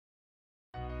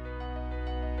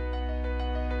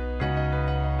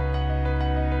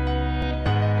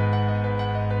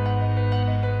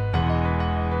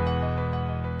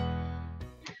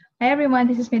Hi everyone,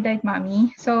 this is Midnight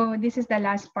Mommy. So this is the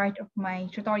last part of my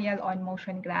tutorial on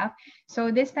motion graph.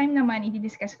 So this time naman,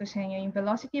 i-discuss ko sa inyo yung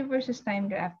velocity versus time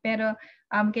graph. Pero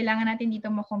kailangan natin dito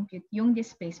ma-compute yung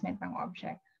displacement ng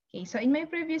object. Okay, so in my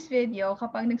previous video,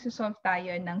 kapag nagsusolve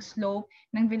tayo ng slope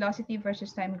ng velocity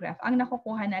versus time graph, ang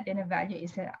nakukuha natin na value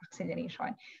is the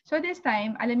acceleration. So this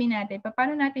time, alamin natin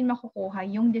paano natin makukuha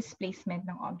yung displacement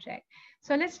ng object.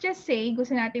 So let's just say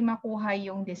gusto natin makuha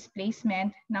yung displacement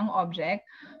ng object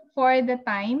for the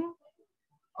time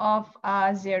of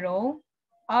 0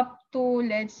 up to,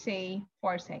 let's say,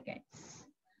 4 seconds.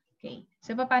 Okay,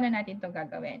 so paano natin ito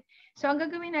gagawin? So ang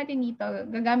gagawin natin dito,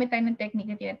 gagamit tayo ng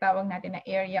technique na tinatawag natin na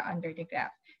area under the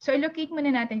graph. So i-locate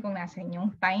muna natin kung nasan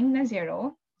yung time na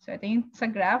 0. So ito yung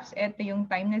sa graphs, ito yung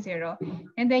time na 0,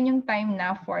 and then yung time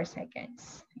na 4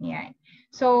 seconds. Yan.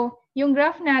 So yung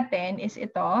graph natin is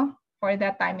ito for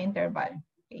the time interval.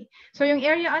 Okay. So yung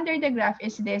area under the graph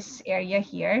is this area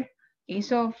here. Okay,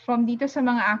 so from dito sa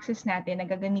mga axis natin,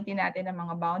 nagagamitin natin ng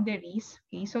mga boundaries.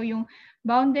 Okay, so yung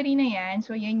boundary na yan,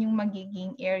 so yan yung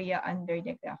magiging area under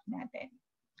the graph natin.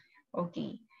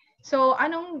 Okay, so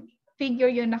anong figure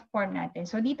yung na-form natin?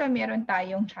 So dito meron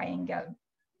tayong triangle.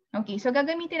 Okay, so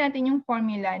gagamitin natin yung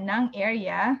formula ng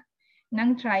area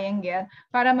ng triangle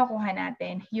para makuha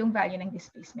natin yung value ng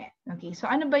displacement. Okay,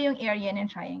 so ano ba yung area ng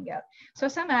triangle?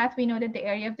 So sa math, we know that the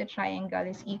area of the triangle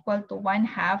is equal to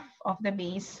 1/2 of the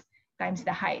base times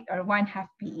the height, or 1/2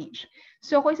 PH.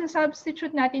 So kung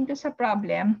isa-substitute natin to sa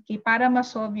problem, okay, para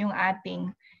ma-solve yung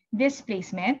ating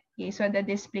displacement, okay, so the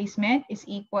displacement is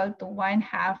equal to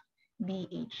 1/2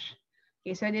 BH.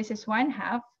 Okay, so this is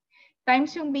 1/2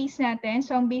 times yung base natin.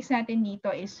 So ang base natin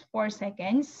dito is 4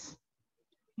 seconds.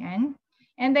 Yan.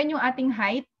 And then yung ating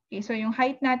height, okay, so yung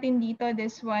height natin dito,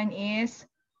 this one is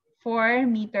 4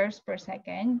 meters per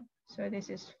second. So this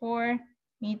is 4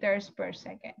 meters per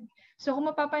second. So kung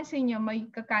mapapansin nyo, may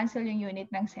ka-cancel yung unit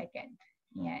ng second.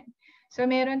 Yan. So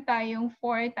meron tayong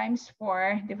 4 times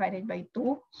 4 divided by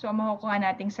 2. So makukuha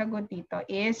nating sagot dito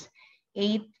is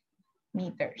 8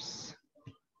 meters.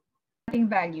 Ating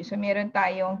value. So meron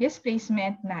tayong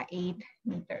displacement na 8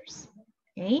 meters.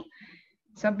 Okay?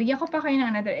 So bigyan ko pa kayo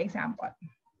ng another example.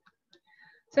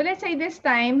 So let's say this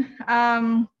time,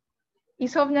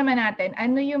 i-solve naman natin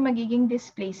ano yung magiging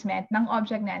displacement ng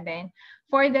object natin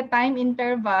for the time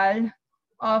interval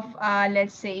of,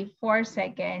 let's say, 4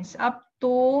 seconds up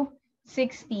to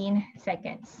 16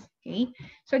 seconds. Okay?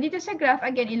 So dito sa graph,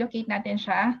 again, i-locate natin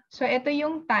siya. So ito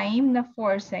yung time na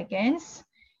 4 seconds.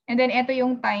 And then ito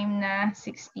yung time na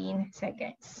 16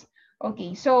 seconds.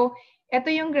 Okay, so ito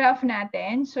yung graph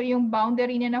natin. So yung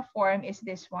boundary na na-form is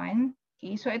this one.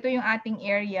 Okay, so ito yung ating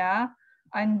area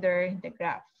under the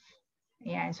graph.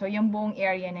 Ayan, so yung buong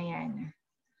area na yan.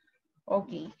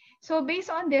 Okay, so based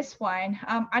on this one,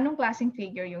 anong klaseng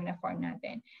figure yung na-form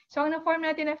natin? So ang na-form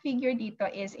natin na figure dito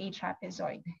is a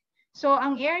trapezoid. So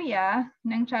ang area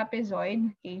ng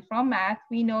trapezoid, okay, from math,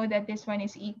 we know that this one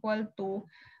is equal to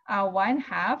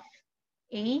 1/2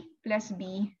 A plus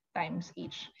B times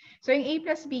H. So yung A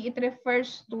plus B, it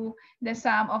refers to the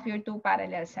sum of your two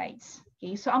parallel sides.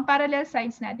 Okay, so ang parallel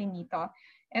sides natin dito,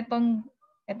 itong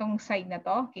side na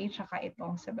to, okay, tsaka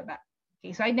itong sa baba.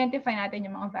 Okay, so identify natin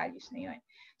yung mga values na yun.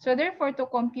 So therefore, to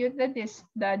compute the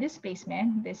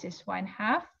displacement, this is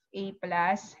 1/2 A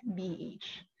plus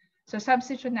BH. So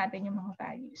substitute natin yung mga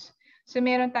values. So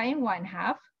meron tayong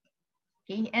 1/2.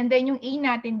 Okay, and then yung A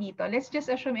natin dito, let's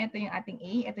just assume ito yung ating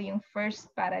A, ito yung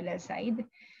first parallel side.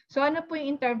 So ano po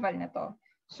yung interval na to?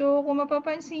 So kung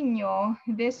mapapansin nyo,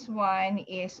 this one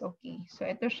is okay. So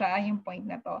ito siya, yung point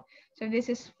na to. So this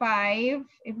is 5,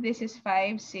 if this is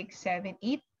 5, 6, 7,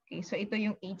 8. Okay, so ito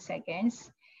yung 8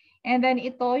 seconds. And then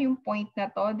ito yung point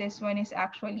na to, this one is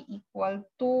actually equal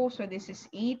to, so this is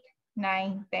 8,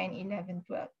 9, 10, 11,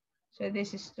 12. So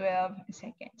this is 12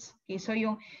 seconds. Okay, so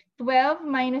yung 12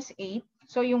 minus 8,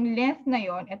 so yung length na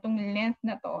yon, itong length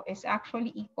na to is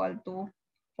actually equal to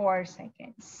 4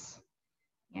 seconds.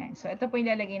 Yan, so ito po yung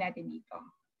ilalagay natin dito.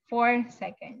 4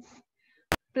 seconds.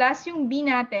 Plus yung B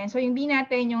natin, so yung B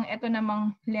natin yung ito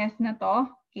namang length na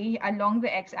to, okay, along the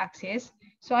x-axis.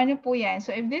 So ano po yan? So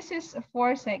if this is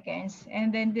 4 seconds and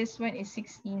then this one is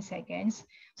 16 seconds,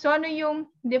 so ano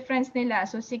yung difference nila?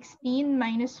 So 16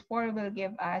 minus 4 will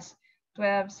give us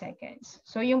 12 seconds.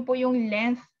 So yun po yung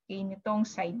length, okay, nitong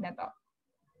side na to.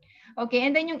 Okay,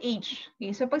 and then yung H.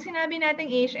 Okay, so pag sinabi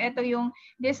natin H, ito yung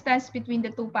distance between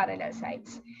the two parallel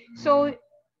sides. So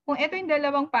kung ito yung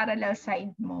dalawang parallel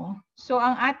side mo, so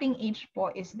ang ating H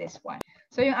po is this one.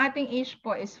 So yung ating H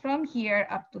po is from here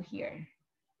up to here.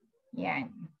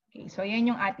 Yan. Okay, so yan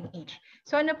yung ating h.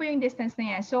 So ano po yung distance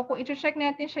na yan? So kung i-check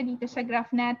natin siya dito sa graph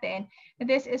natin,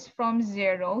 this is from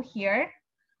 0 here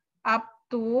up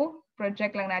to,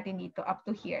 project lang natin dito, up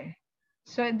to here.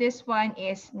 So this one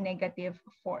is negative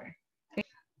 4. Okay,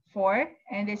 4,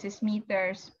 and this is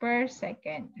meters per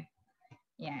second.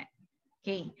 Yan.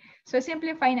 Okay, so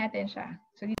simplify natin siya.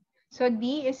 So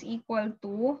D is equal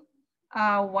to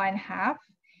 1/2.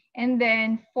 And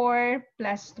then 4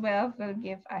 plus 12 will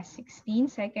give us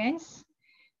 16 seconds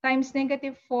times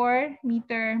negative 4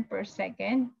 meter per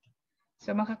second.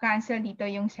 So makakancel dito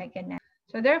yung second na.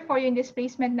 So therefore, yung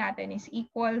displacement natin is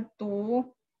equal to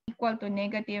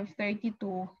negative 32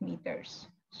 meters.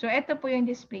 So ito po yung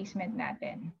displacement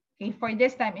natin. Okay, for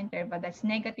this time interval, that's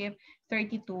negative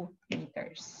 32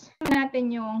 meters.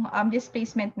 Natin yung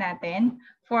displacement natin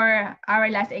for our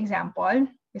last example.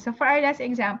 Okay, so for our last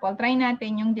example, try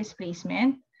natin yung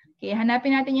displacement. Okay,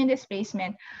 hanapin natin yung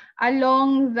displacement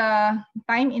along the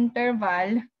time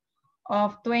interval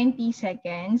of 20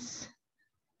 seconds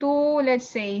to, let's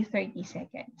say, 30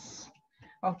 seconds.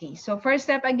 Okay, so first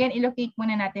step, again, ilocate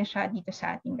muna natin siya dito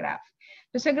sa ating graph.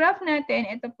 So sa graph natin,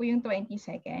 ito po yung 20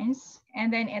 seconds,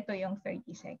 and then ito yung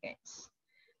 30 seconds.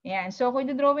 Ayan, so kung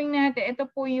drawing natin, ito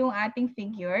po yung ating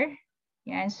figure.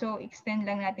 Ayan, so extend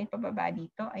lang natin pababa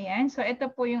dito. Ayan, so ito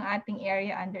po yung ating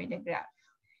area under the graph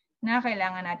na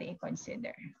kailangan natin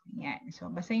i-consider. Ayan, so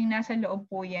basta yung nasa loob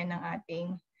po yan ng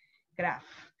ating graph.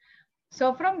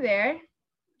 So from there,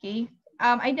 okay,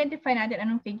 identify natin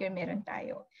anong figure meron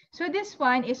tayo. So this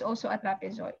one is also a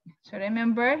trapezoid. So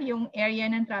remember, yung area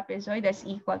ng trapezoid is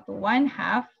equal to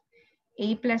 1/2 A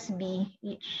plus B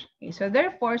each. Okay, so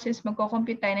therefore, since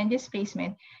magko-compute tayo ng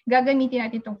displacement, gagamitin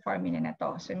natin itong formula na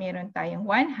to. So meron tayong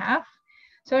 1/2.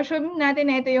 So assume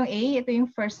natin na ito yung A, ito yung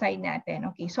first side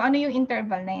natin. Okay, so ano yung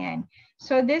interval na yan?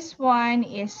 So this one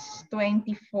is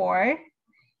 24.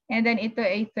 And then ito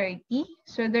ay 30.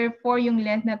 So therefore, yung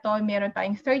length na to, meron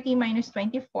tayong 30 minus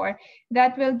 24.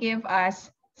 That will give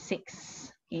us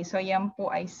 6. Okay, so yan po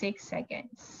ay 6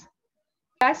 seconds.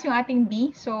 Plus yung ating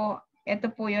B, so ito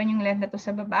po yun yung length na to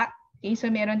sa baba. Okay, so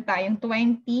meron tayong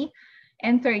 20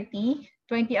 and 30.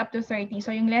 20 up to 30.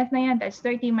 So yung length na yan, that's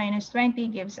 30 minus 20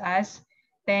 gives us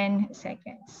 10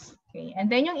 seconds. Okay,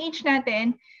 and then yung H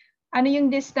natin, ano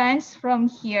yung distance from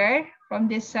here,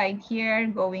 from this side here,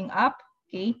 going up.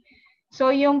 Okay, so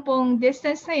yung pong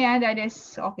distance na yan, that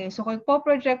is, okay, so kung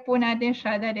po-project po natin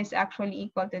siya, that is actually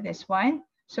equal to this one.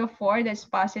 So 4, that's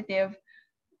positive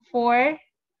 4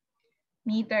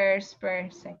 meters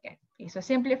per second. Okay, so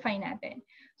simplify natin.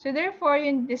 So therefore,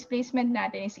 yung displacement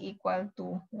natin is equal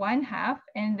to 1/2,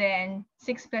 and then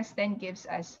 6 plus 10 gives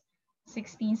us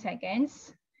 16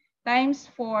 seconds times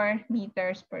 4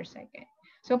 meters per second.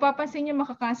 So papansin nyo,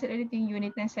 makakancel ulit yung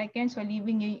unit ng second, so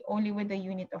leaving you only with the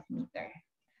unit of meter.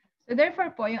 So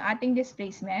therefore po, yung ating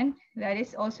displacement, that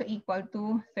is also equal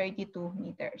to 32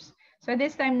 meters. So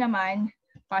this time naman,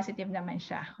 positive naman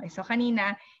siya. Okay, so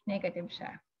kanina, negative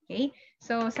siya. Okay,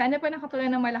 so sana po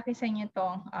nakatulong ng malaki sa inyo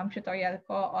itong tutorial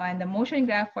ko on the motion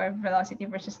graph for velocity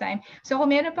versus time. So kung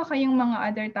meron pa kayong mga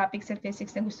other topics sa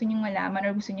physics na gusto nyo malaman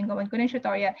or gusto nyo gawan ko ng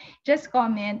tutorial, just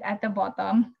comment at the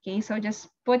bottom. Okay, so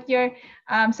just put your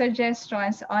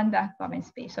suggestions on the comment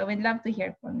space. So we'd love to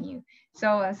hear from you.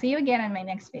 So see you again on my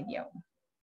next video.